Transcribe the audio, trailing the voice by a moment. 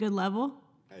Good level?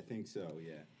 I think so,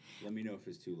 yeah. Let me know if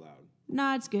it's too loud.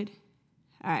 No, it's good.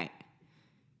 All right.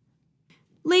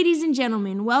 Ladies and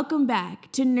gentlemen, welcome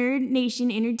back to Nerd Nation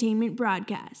Entertainment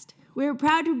Broadcast. We're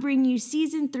proud to bring you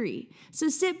Season 3, so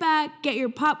sit back, get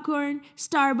your popcorn,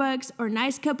 Starbucks, or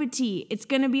nice cup of tea. It's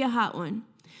going to be a hot one.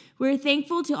 We're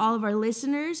thankful to all of our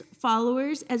listeners,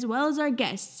 followers, as well as our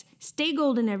guests. Stay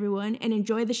golden, everyone, and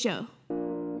enjoy the show.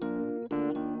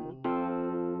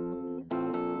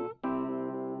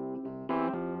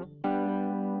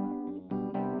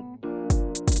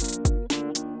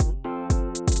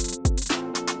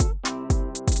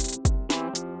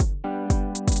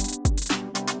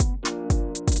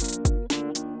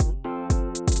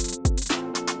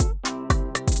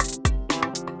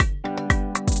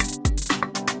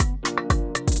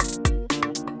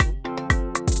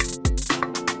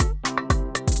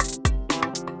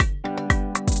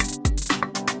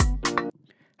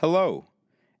 Hello,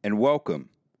 and welcome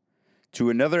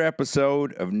to another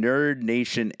episode of Nerd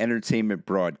Nation Entertainment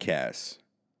Broadcast.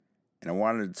 And I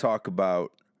wanted to talk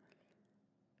about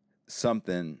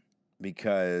something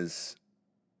because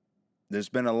there's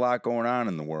been a lot going on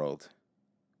in the world.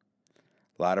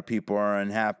 A lot of people are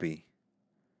unhappy.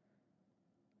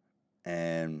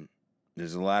 And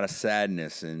there's a lot of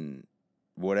sadness and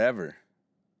whatever.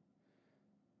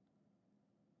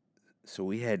 So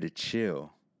we had to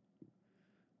chill.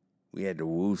 We had to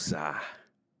woosah.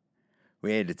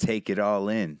 We had to take it all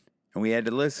in. And we had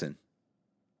to listen.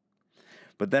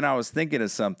 But then I was thinking of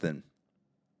something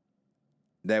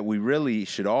that we really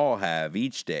should all have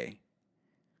each day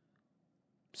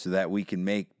so that we can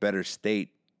make better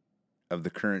state of the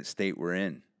current state we're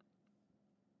in.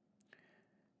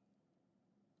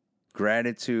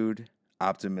 Gratitude,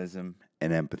 optimism,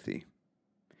 and empathy.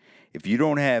 If you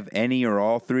don't have any or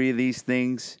all three of these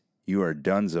things, you are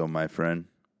donezo, my friend.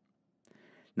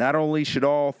 Not only should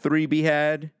all three be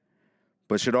had,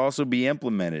 but should also be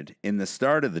implemented in the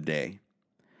start of the day.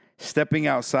 Stepping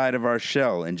outside of our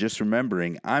shell and just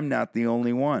remembering I'm not the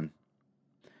only one.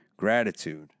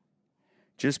 Gratitude.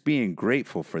 Just being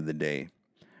grateful for the day.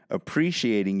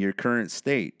 Appreciating your current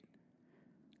state.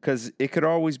 Because it could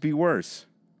always be worse.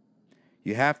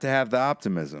 You have to have the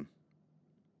optimism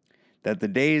that the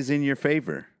day is in your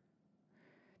favor.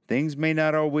 Things may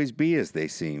not always be as they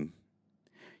seem.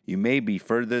 You may be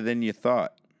further than you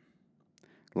thought.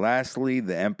 Lastly,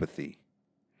 the empathy.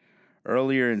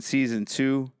 Earlier in Season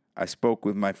 2, I spoke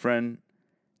with my friend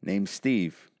named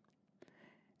Steve,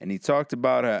 and he talked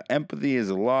about how empathy is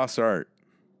a lost art.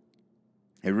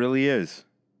 It really is.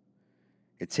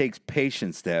 It takes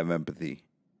patience to have empathy.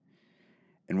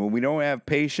 And when we don't have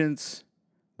patience,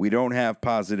 we don't have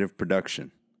positive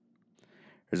production.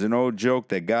 There's an old joke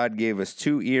that God gave us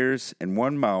 2 ears and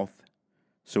 1 mouth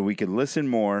so we can listen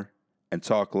more and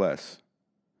talk less.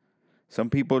 Some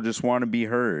people just want to be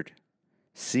heard,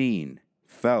 seen,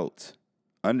 felt,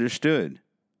 understood,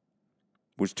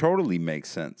 which totally makes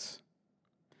sense.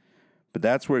 But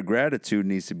that's where gratitude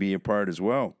needs to be a part as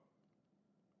well.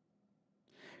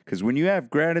 Because when you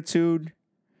have gratitude,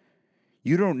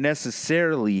 you don't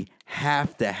necessarily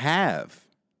have to have,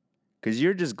 because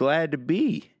you're just glad to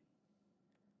be.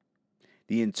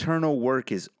 The internal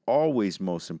work is always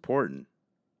most important.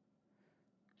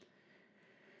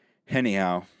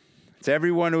 Anyhow, to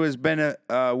everyone who has been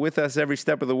with us every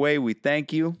step of the way, we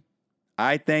thank you.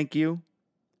 I thank you.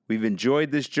 We've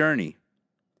enjoyed this journey.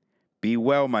 Be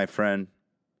well, my friend.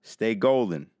 Stay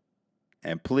golden.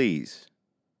 And please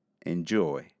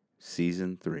enjoy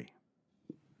Season 3.